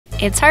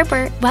it's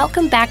Harper.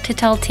 Welcome back to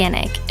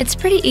Talltanic. It's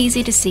pretty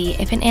easy to see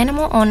if an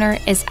animal owner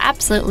is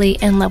absolutely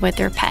in love with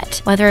their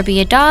pet, whether it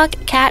be a dog,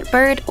 cat,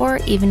 bird, or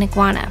even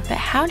iguana. But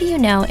how do you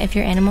know if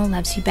your animal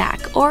loves you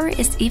back or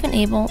is even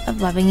able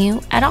of loving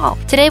you at all?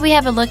 Today we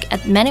have a look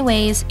at many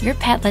ways your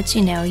pet lets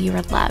you know you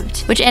are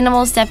loved, which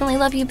animals definitely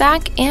love you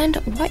back, and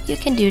what you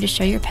can do to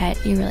show your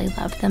pet you really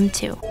love them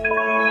too.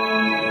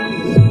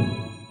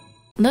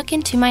 Look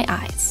into my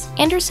eyes.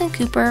 Anderson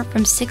Cooper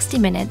from 60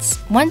 Minutes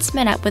once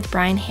met up with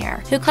Brian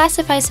Hare, who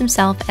classifies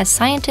himself as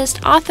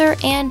scientist, author,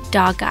 and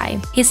dog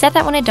guy. He said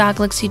that when a dog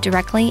looks you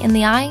directly in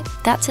the eye,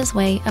 that's his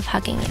way of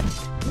hugging you.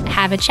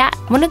 Have a chat.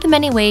 One of the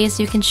many ways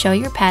you can show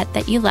your pet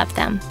that you love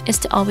them is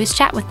to always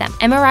chat with them.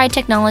 MRI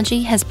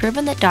technology has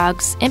proven that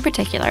dogs, in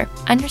particular,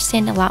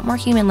 understand a lot more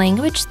human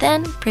language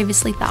than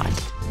previously thought.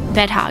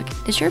 Bed hug.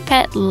 Does your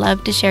pet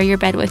love to share your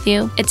bed with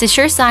you? It's a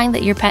sure sign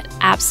that your pet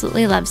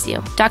absolutely loves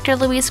you. Dr.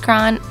 Louise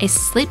Cron, a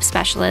sleep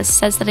specialist,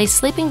 says that a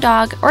sleeping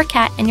dog or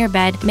cat in your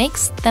bed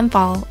makes them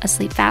fall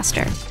asleep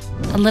faster.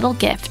 A little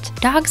gift.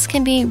 Dogs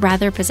can be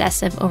rather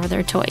possessive over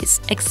their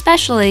toys,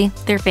 especially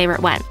their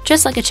favorite one,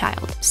 just like a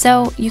child.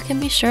 So you can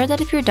be sure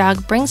that if your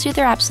dog brings you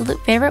their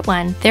absolute favorite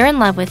one, they're in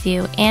love with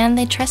you and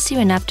they trust you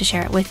enough to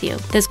share it with you.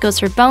 This goes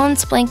for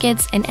bones,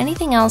 blankets, and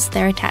anything else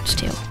they're attached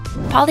to.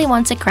 Polly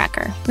wants a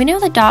cracker. We know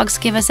that dogs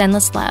give us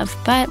endless love,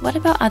 but what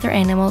about other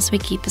animals we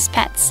keep as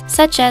pets,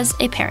 such as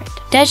a parrot?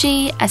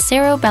 Deji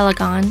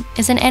Acero-Belagon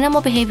is an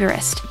animal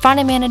behaviorist,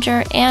 fauna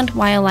manager, and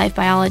wildlife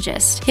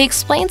biologist. He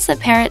explains that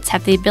parrots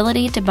have the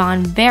ability to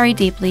bond very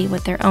deeply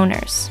with their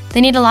owners.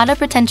 They need a lot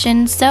of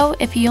attention, so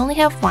if you only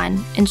have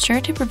one,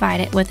 ensure to provide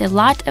it with a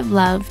lot of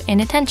love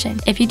and attention.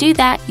 If you do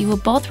that, you will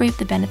both reap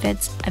the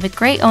benefits of a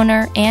great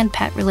owner and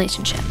pet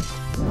relationship.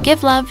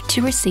 Give love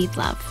to receive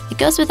love. It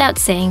goes without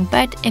saying,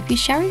 but if you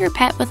shower your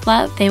pet with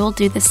love, they will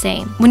do the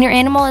same. When your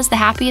animal is the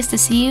happiest to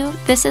see you,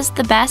 this is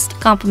the best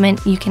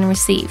compliment you can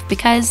receive,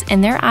 because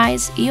in their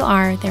eyes, you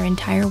are their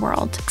entire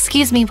world.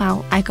 Excuse me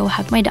while I go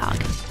hug my dog.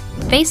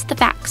 Face the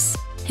facts.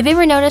 Have you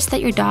ever noticed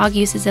that your dog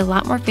uses a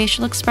lot more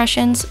facial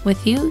expressions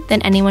with you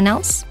than anyone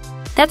else?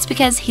 That's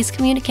because he's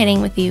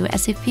communicating with you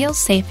as he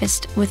feels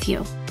safest with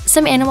you.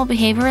 Some animal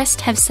behaviorists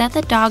have said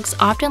that dogs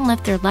often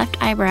lift their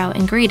left eyebrow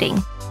in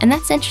greeting, and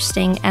that's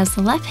interesting as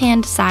the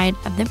left-hand side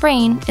of the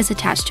brain is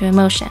attached to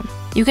emotion.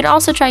 You could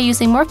also try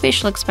using more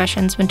facial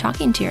expressions when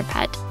talking to your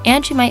pet,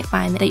 and you might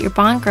find that your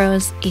bond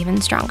grows even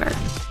stronger.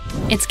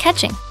 It's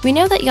catching. We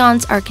know that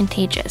yawns are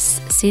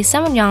contagious. See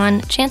someone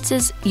yawn,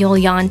 chances you'll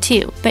yawn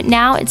too. But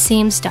now it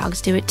seems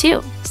dogs do it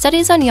too.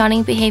 Studies on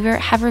yawning behavior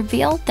have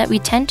revealed that we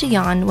tend to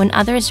yawn when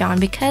others yawn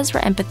because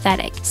we're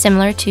empathetic,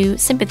 similar to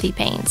sympathy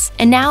pains.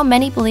 And now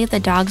many believe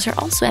that dogs are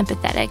also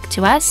empathetic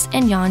to us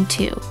and yawn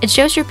too. It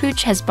shows your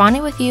pooch has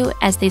bonded with you,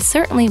 as they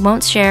certainly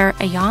won't share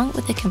a yawn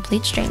with a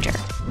complete stranger.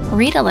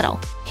 Read a little.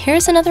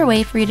 Here's another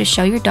way for you to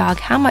show your dog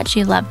how much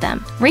you love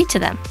them. Read to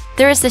them.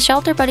 There is the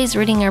Shelter Buddies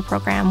Reading Air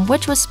program,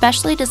 which was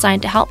specially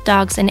designed to help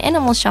dogs in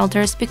animal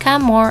shelters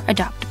become more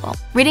adoptable.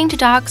 Reading to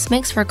dogs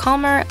makes for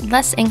calmer,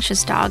 less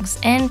anxious dogs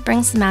and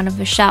brings them out of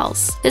their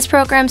shells. This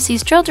program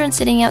sees children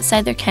sitting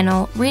outside their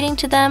kennel reading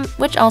to them,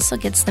 which also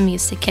gets them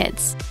used to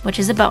kids, which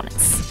is a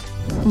bonus.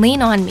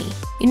 Lean on me.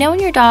 You know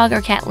when your dog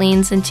or cat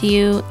leans into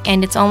you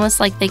and it's almost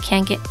like they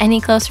can't get any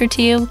closer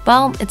to you?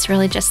 Well, it's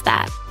really just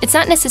that. It's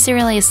not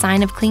necessarily a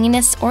sign of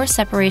clinginess or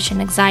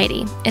separation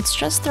anxiety. It's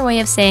just their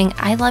way of saying,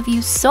 I love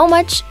you so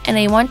much and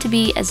I want to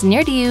be as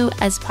near to you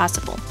as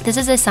possible. This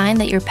is a sign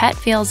that your pet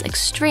feels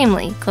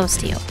extremely close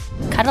to you.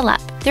 Cuddle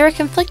up. There are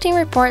conflicting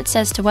reports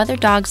as to whether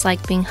dogs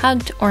like being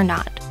hugged or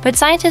not. But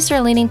scientists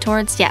are leaning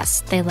towards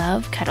yes, they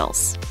love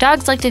cuddles.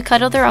 Dogs like to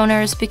cuddle their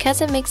owners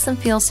because it makes them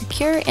feel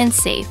secure and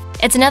safe.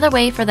 It's another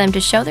way for them to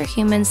show their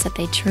humans that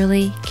they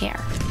truly care.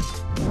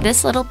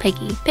 This little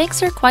piggy.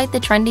 Pigs are quite the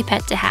trendy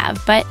pet to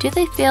have, but do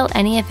they feel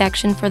any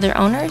affection for their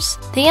owners?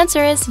 The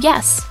answer is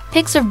yes.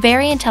 Pigs are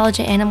very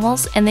intelligent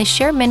animals and they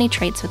share many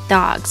traits with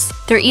dogs.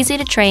 They're easy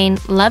to train,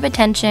 love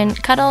attention,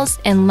 cuddles,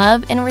 and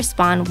love and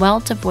respond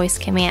well to voice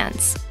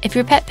commands. If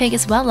your pet pig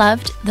is well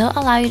loved, they'll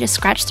allow you to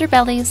scratch their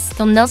bellies,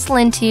 they'll nuzzle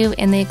into you,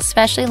 and they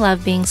especially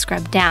love being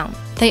scrubbed down.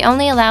 They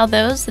only allow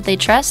those that they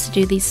trust to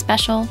do these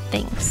special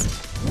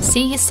things.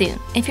 See you soon.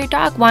 If your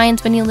dog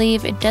whines when you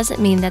leave, it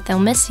doesn't mean that they'll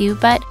miss you,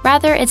 but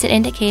rather it's an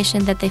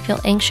indication that they feel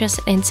anxious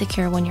and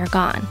insecure when you're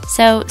gone.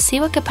 So see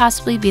what could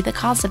possibly be the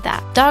cause of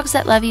that. Dogs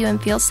that love you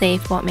and feel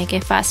safe won't make a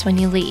fuss when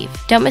you leave.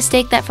 Don't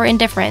mistake that for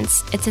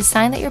indifference. It's a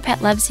sign that your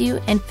pet loves you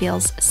and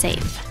feels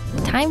safe.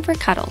 Time for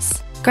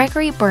cuddles.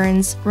 Gregory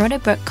Burns wrote a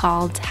book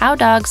called How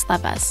Dogs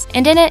Love Us,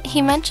 and in it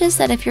he mentions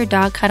that if your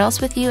dog cuddles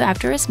with you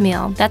after his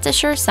meal, that's a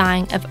sure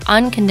sign of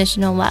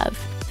unconditional love.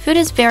 Food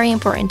is very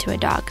important to a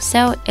dog,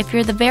 so if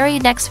you're the very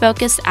next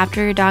focus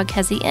after your dog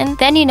has eaten,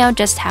 then you know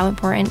just how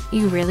important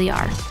you really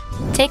are.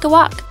 Take a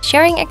walk.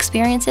 Sharing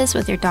experiences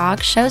with your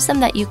dog shows them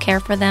that you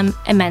care for them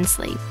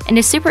immensely. And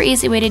a super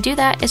easy way to do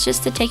that is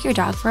just to take your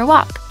dog for a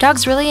walk.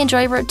 Dogs really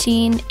enjoy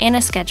routine and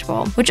a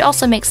schedule, which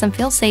also makes them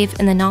feel safe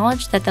in the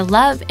knowledge that the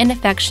love and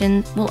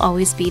affection will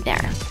always be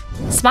there.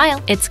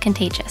 Smile, it's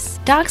contagious.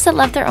 Dogs that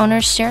love their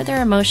owners share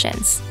their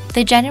emotions.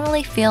 They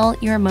genuinely feel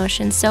your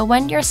emotions, so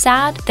when you're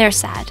sad, they're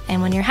sad,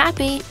 and when you're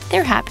happy,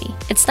 they're happy.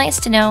 It's nice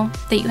to know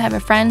that you have a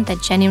friend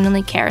that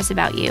genuinely cares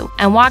about you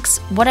and walks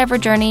whatever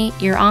journey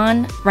you're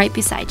on right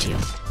beside you.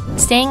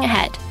 Staying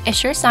ahead. A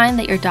sure sign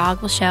that your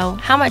dog will show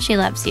how much he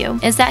loves you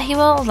is that he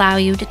will allow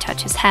you to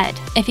touch his head.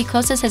 If he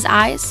closes his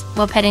eyes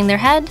while petting their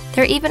head,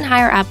 they're even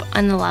higher up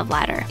on the love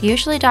ladder.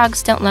 Usually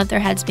dogs don't love their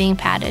heads being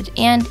patted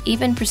and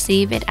even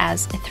perceive it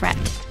as a threat.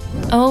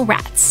 Oh,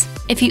 rats.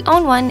 If you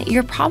own one,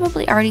 you're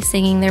probably already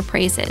singing their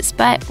praises,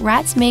 but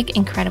rats make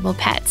incredible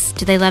pets.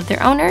 Do they love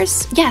their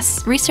owners?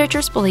 Yes,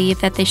 researchers believe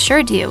that they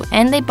sure do,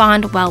 and they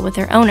bond well with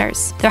their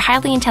owners. They're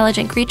highly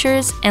intelligent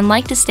creatures and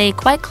like to stay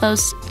quite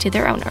close to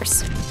their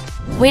owners.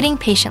 Waiting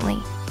patiently.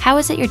 How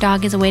is it your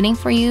dog is waiting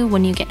for you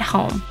when you get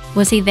home?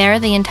 Was he there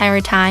the entire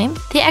time?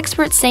 The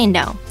experts say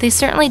no. They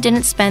certainly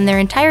didn't spend their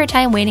entire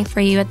time waiting for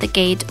you at the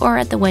gate or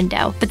at the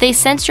window, but they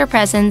sensed your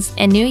presence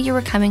and knew you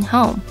were coming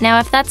home. Now,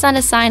 if that's not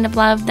a sign of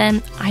love,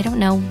 then I don't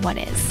know what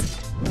is.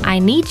 I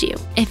need you.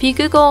 If you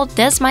Google,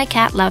 "Does my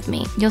cat love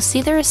me?" you'll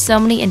see there are so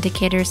many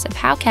indicators of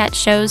how cat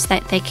shows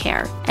that they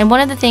care. And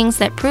one of the things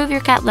that prove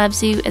your cat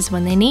loves you is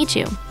when they need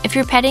you. If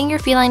you're petting your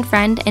feline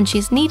friend and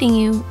she's needing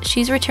you,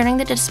 she's returning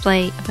the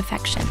display of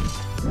affection.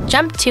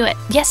 Jump to it.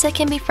 Yes, it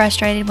can be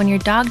frustrated when your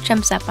dog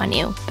jumps up on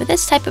you, but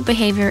this type of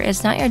behavior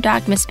is not your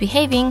dog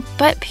misbehaving,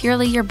 but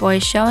purely your boy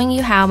showing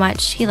you how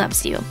much he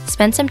loves you.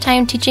 Spend some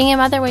time teaching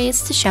him other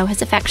ways to show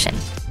his affection.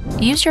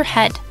 Use your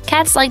head.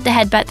 Cats like to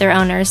headbutt their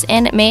owners,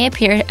 and it may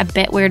appear a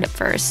bit weird at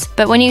first,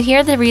 but when you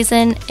hear the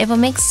reason, it will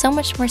make so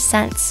much more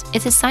sense.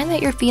 It's a sign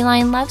that your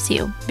feline loves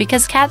you,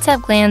 because cats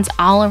have glands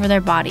all over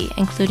their body,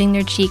 including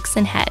their cheeks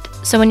and head.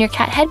 So when your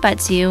cat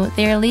headbutts you,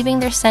 they are leaving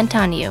their scent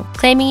on you,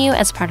 claiming you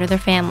as part of their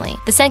family.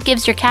 The scent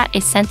gives your cat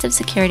a sense of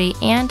security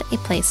and a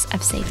place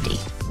of safety.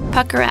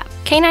 Pucker up.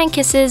 Canine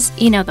kisses,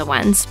 you know the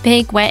ones.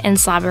 Big, wet, and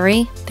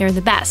slobbery. They're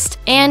the best.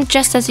 And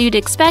just as you'd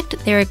expect,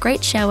 they're a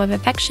great show of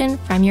affection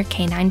from your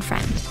canine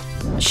friend.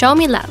 Show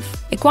me love.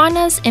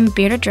 Iguanas and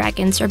bearded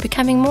dragons are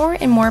becoming more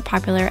and more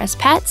popular as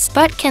pets,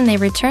 but can they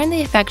return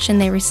the affection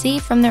they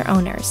receive from their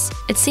owners?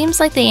 It seems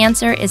like the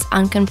answer is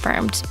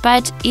unconfirmed,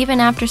 but even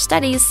after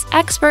studies,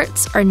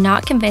 experts are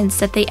not convinced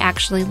that they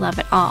actually love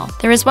it all.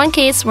 There is one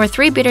case where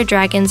 3 bearded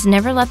dragons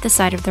never left the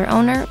side of their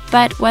owner,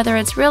 but whether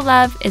it's real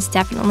love is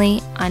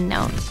definitely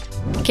unknown.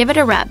 Give it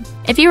a rub.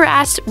 If you were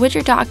asked, would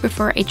your dog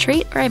prefer a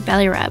treat or a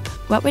belly rub,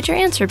 what would your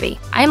answer be?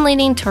 I'm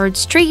leaning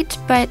towards treat,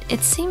 but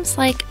it seems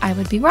like I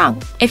would be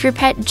wrong. If your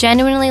pet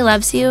genuinely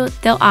loves you,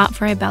 they'll opt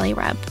for a belly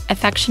rub.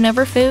 Affection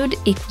over food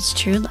equals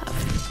true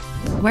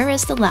love. Where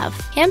is the love?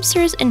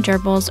 Hamsters and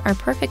gerbils are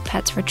perfect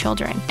pets for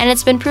children, and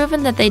it's been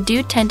proven that they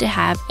do tend to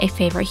have a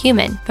favorite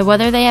human, but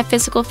whether they have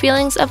physical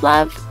feelings of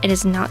love, it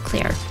is not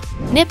clear.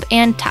 Nip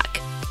and tuck.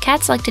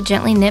 Cats like to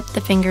gently nip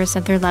the fingers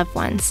of their loved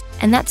ones,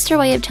 and that's their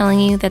way of telling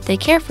you that they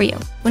care for you.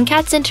 When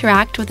cats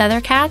interact with other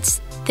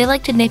cats, they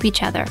like to nip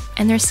each other,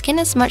 and their skin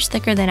is much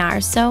thicker than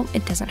ours, so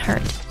it doesn't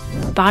hurt.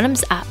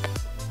 Bottoms up.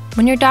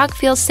 When your dog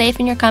feels safe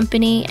in your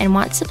company and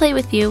wants to play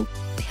with you,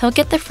 he'll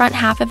get the front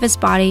half of his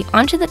body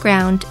onto the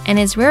ground, and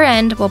his rear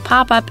end will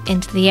pop up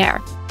into the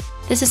air.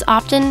 This is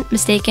often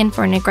mistaken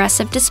for an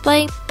aggressive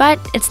display, but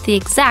it's the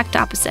exact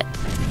opposite.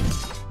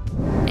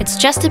 It's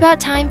just about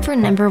time for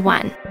number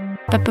 1.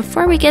 But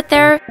before we get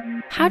there,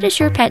 how does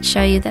your pet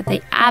show you that they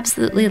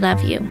absolutely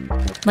love you?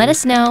 Let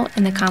us know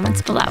in the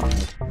comments below.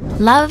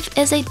 Love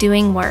is a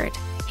doing word.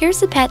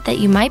 Here's a pet that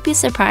you might be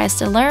surprised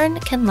to learn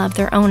can love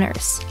their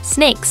owners.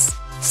 Snakes.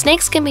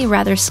 Snakes can be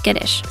rather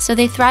skittish, so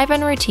they thrive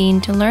on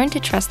routine to learn to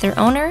trust their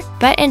owner,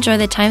 but enjoy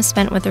the time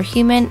spent with their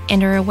human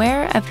and are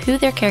aware of who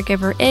their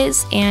caregiver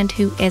is and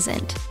who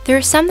isn't. There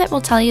are some that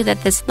will tell you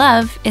that this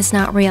love is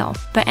not real,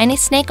 but any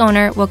snake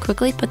owner will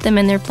quickly put them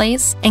in their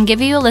place and give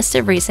you a list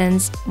of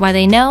reasons why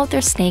they know their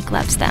snake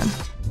loves them.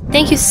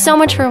 Thank you so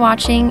much for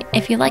watching.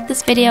 If you like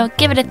this video,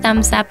 give it a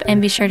thumbs up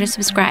and be sure to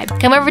subscribe.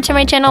 Come over to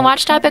my channel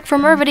Watch Topic for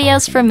more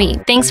videos from me.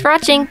 Thanks for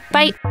watching.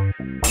 Bye!